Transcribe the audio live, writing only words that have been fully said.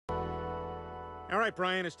All right,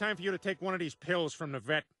 Brian, it's time for you to take one of these pills from the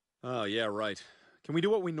vet. Oh, yeah, right. Can we do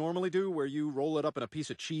what we normally do, where you roll it up in a piece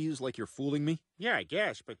of cheese like you're fooling me? Yeah, I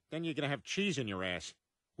guess, but then you're gonna have cheese in your ass.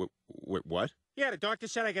 What? Yeah, the doctor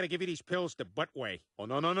said I gotta give you these pills the butt way. Oh,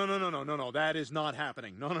 no, that is not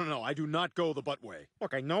happening. No, I do not go the butt way.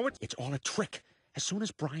 Look, I know it's all a trick. As soon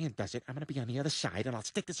as Brian does it, I'm gonna be on the other side and I'll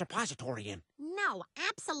stick the suppository in. No,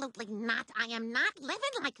 absolutely not. I am not living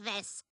like this.